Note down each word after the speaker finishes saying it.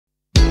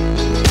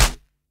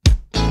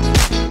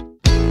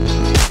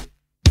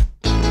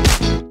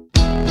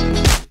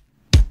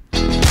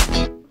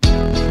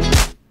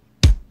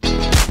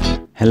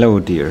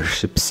Hello dear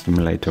Ship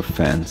Simulator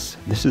fans,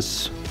 this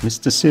is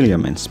Mr.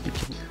 Siljaman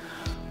speaking.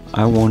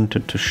 I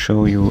wanted to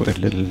show you a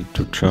little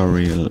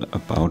tutorial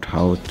about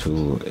how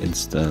to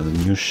install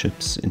new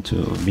ships into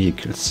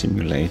Vehicle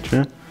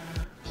Simulator.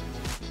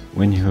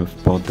 When you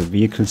have bought the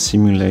Vehicle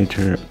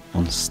Simulator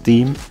on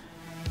Steam,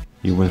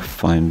 you will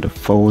find a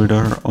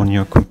folder on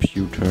your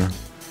computer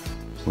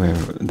where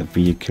the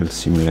Vehicle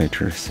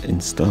Simulator is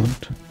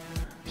installed,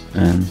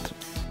 and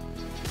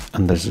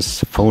under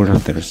this folder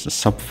there is a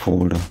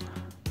subfolder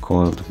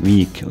called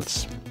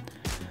Vehicles.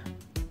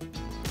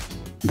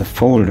 The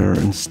folder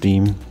in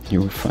Steam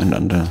you will find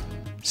under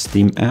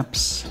Steam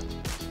Apps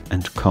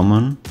and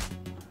Common,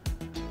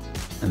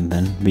 and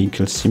then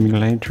Vehicle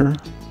Simulator,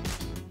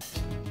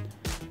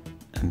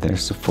 and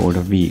there's the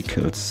folder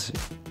Vehicles.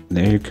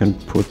 There you can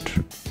put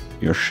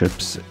your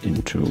ships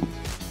into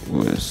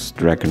with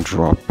drag and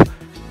drop.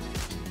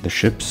 The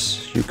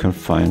ships you can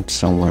find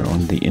somewhere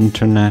on the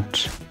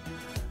internet,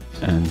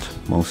 and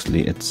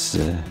mostly it's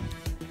a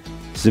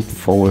zip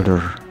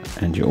folder,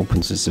 and you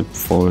open the zip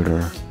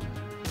folder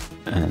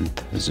and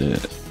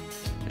the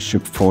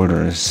ship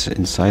folder is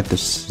inside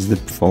this zip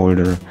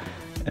folder,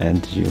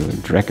 and you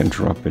drag and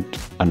drop it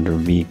under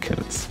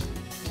Vehicles.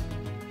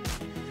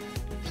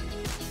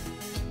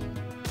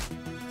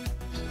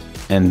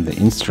 And the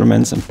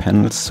Instruments and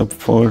Panels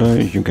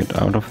subfolder you get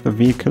out of the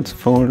Vehicles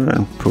folder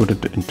and put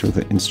it into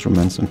the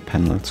Instruments and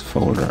Panels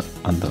folder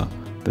under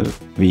the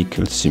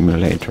Vehicle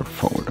Simulator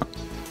folder.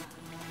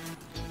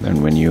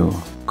 Then when you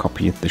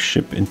copy the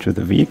ship into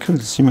the Vehicle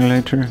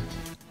Simulator,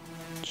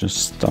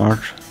 just start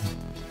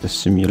the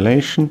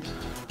simulation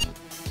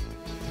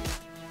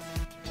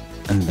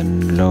and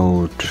then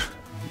load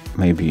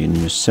maybe a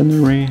new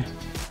scenery.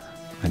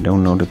 I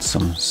downloaded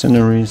some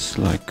sceneries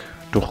like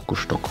Turku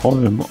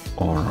Stockholm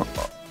or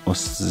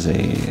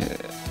Ostsee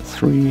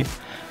 3,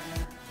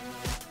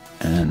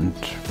 and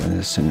when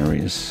the scenery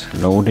is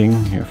loading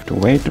you have to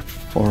wait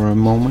for a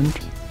moment.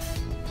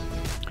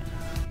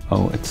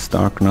 Oh, it's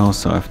dark now,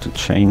 so I have to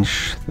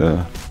change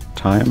the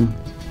time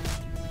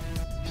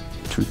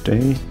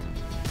today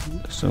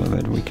so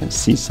that we can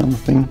see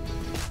something.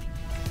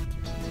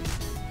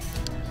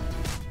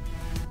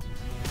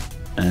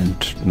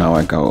 And now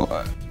I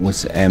go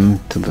with M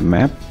to the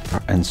map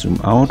and zoom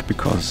out,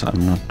 because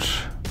I'm not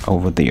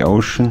over the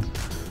ocean,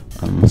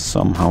 I'm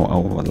somehow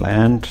over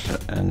land,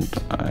 and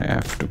I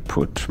have to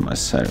put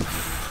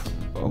myself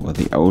over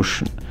the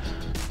ocean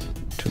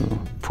to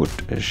put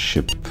a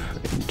ship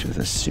into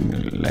the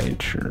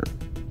simulator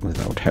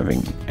without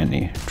having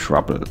any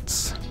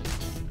troubles.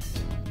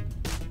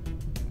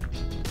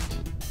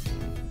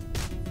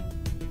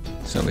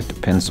 So it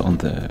depends on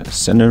the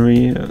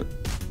scenery,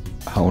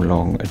 how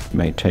long it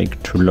may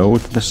take to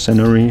load the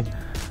scenery.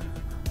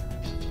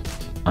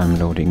 I'm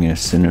loading a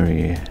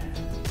scenery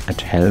at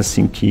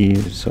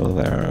Helsinki, so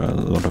there are a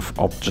lot of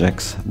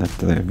objects that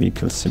the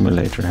Vehicle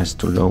Simulator has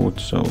to load,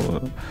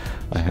 so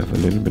I have a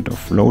little bit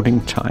of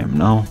loading time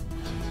now.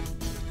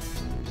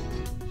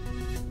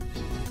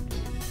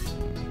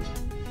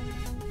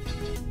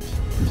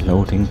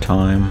 Loading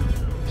time.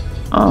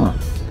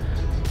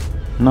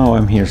 Now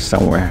I'm here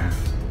somewhere.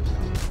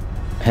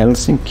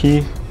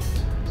 Helsinki,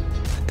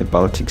 at the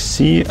Baltic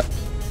Sea,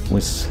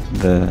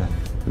 with the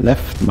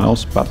left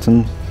mouse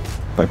button.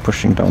 By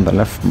pushing down the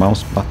left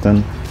mouse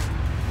button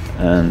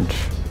and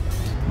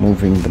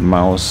moving the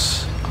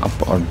mouse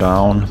up or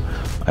down,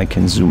 I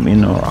can zoom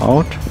in or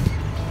out.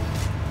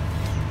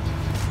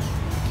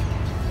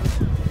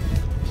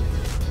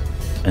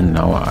 And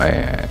now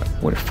I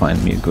will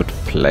find me a good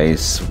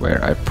place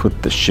where I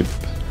put the ship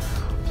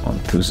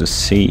onto the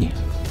sea.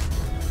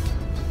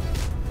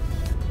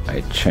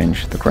 I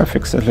changed the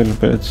graphics a little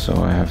bit, so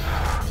I have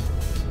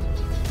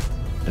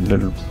a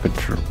little bit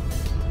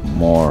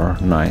more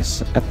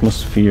nice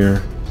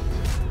atmosphere,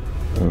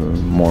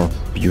 more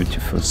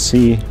beautiful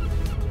sea.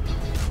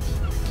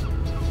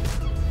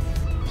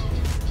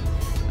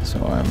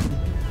 So I'm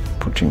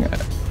putting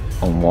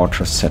on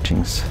water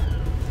settings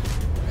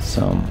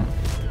some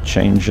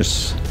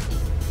changes.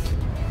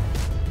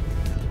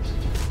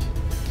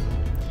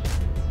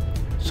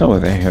 So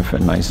they have a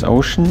nice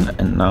ocean,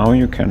 and now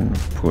you can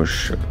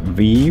push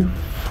V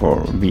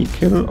for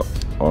vehicle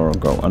or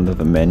go under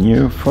the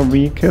menu for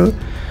vehicle.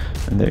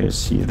 And there you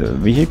see the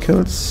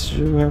vehicles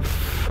you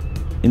have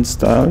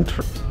installed,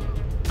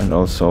 and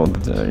also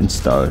the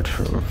installed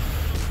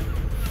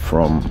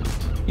from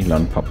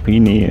Ilan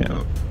Papini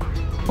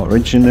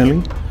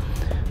originally.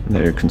 And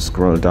there you can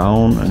scroll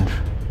down and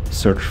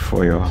search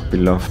for your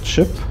beloved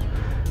ship.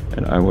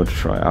 And I would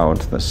try out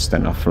the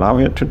Stena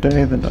Flavia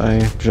today that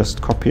I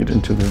just copied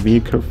into the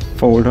vehicle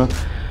folder.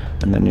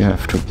 And then you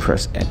have to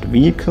press add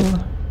vehicle,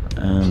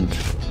 and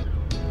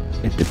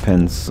it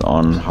depends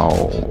on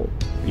how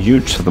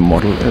huge the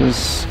model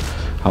is,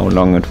 how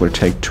long it will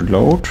take to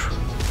load,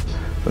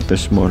 but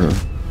this model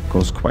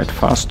goes quite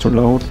fast to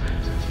load.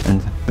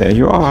 And there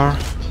you are,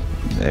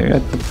 there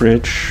at the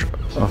bridge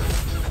of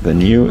the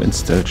new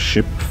installed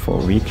ship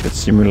for Vehicle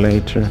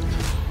Simulator.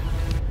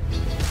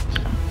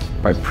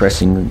 By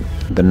pressing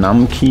the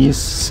num keys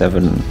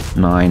 7,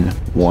 9,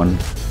 1,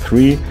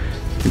 3,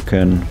 you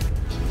can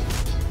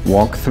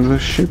walk through the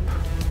ship,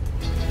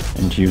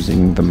 and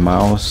using the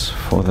mouse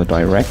for the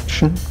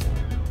direction.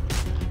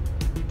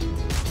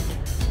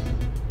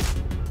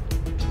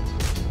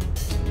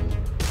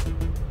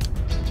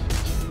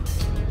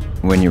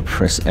 When you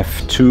press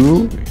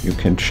F2, you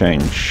can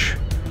change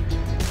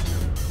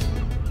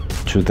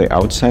to the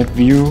outside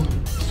view,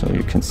 so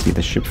you can see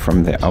the ship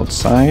from the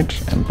outside,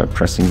 and by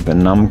pressing the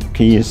num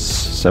keys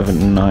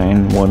 7,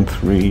 9, 1,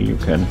 3, you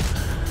can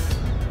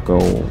go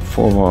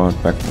forward,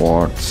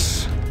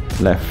 backwards,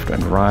 left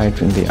and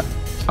right in the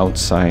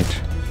outside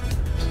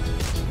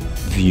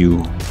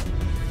view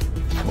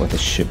for the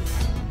ship.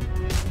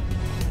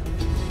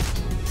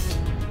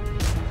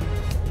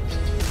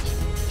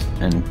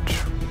 And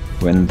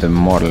when the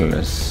model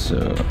is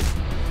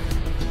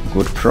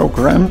good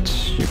programmed,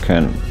 you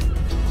can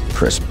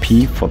press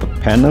P for the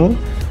panel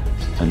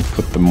and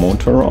put the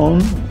motor on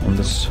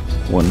this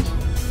one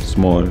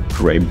small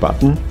gray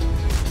button,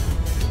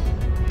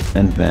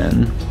 and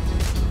then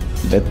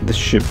let the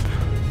ship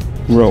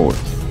roll.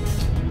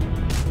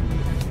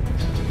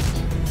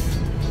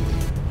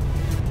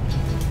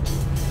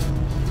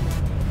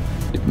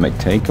 It may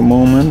take a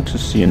moment to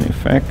see an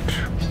effect,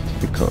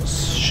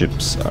 because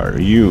ships are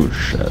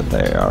huge,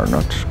 they are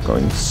not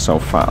going so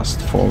fast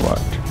forward.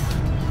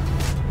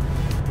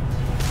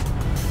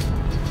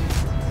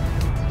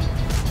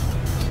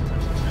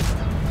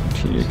 And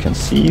here you can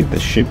see the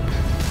ship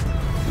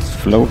is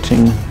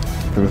floating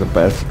through the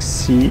Baltic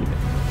Sea,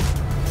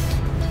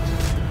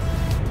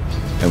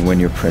 and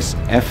when you press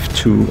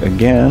F2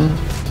 again,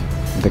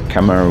 the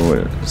camera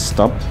will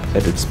stop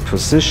at its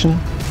position,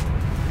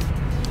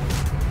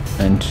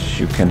 and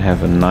you can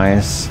have a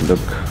nice look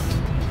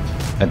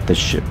at the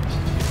ship.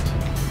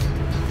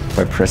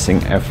 By pressing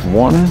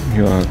F1,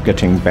 you are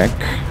getting back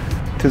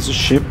to the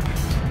ship,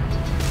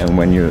 and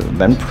when you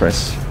then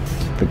press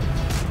the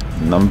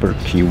number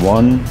key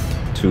 1,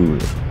 2,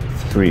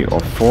 3 or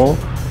 4,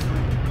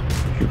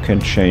 you can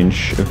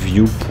change a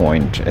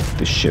viewpoint at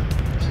the ship.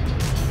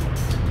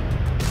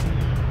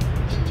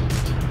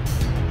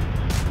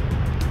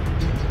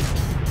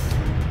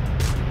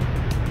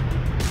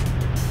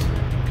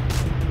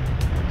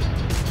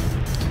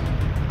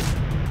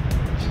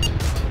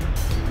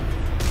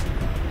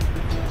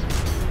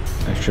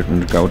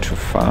 Shouldn't go too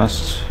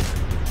fast,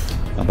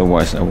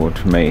 otherwise I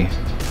would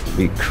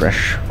maybe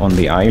crash on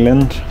the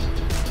island.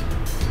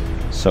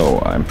 So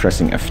I'm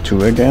pressing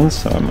F2 again,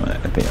 so I'm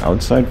at the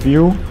outside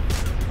view.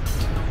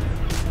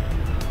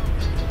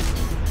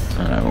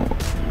 And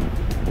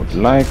I would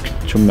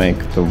like to make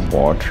the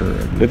water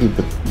a little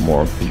bit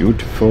more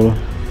beautiful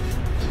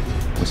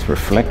with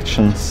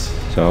reflections,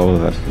 so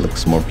that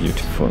looks more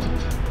beautiful.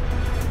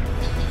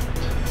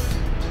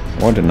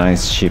 What a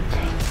nice ship.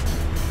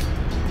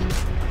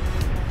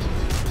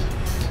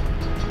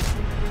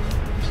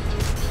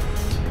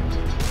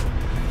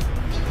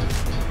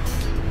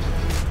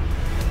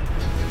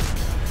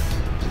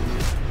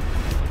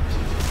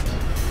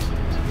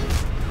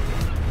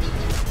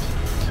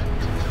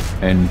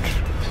 And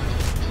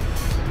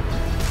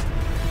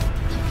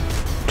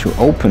to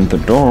open the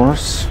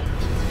doors,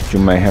 you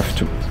may have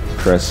to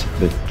press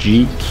the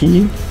G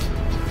key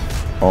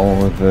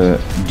or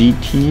the D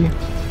key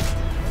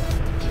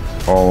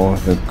or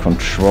the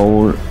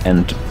Control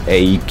and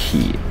A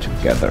key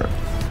together.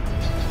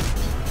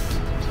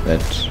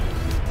 That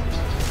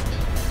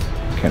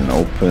can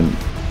open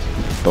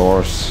the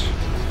doors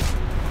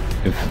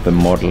if the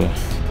model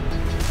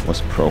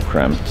was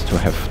programmed to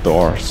have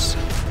doors.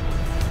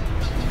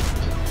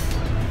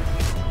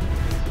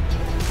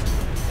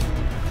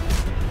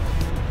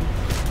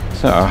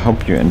 So I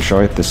hope you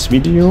enjoyed this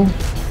video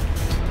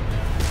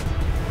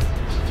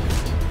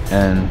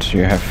and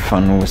you have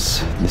fun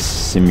with this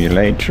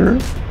simulator,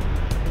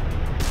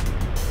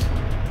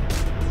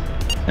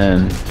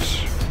 and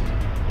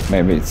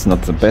maybe it's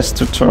not the best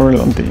tutorial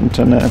on the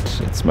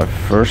internet. It's my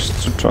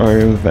first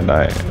tutorial that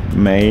I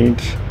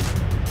made,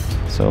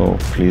 so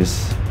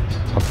please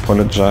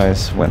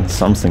apologize when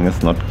something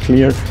is not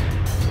clear.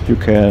 You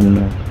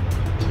can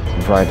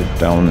write it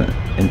down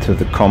into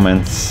the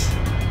comments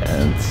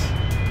and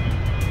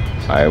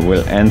I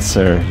will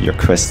answer your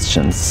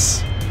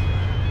questions.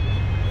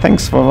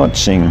 Thanks for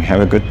watching, have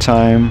a good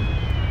time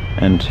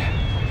and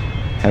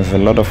have a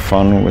lot of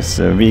fun with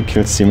the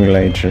vehicle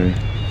simulator.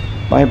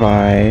 Bye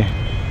bye.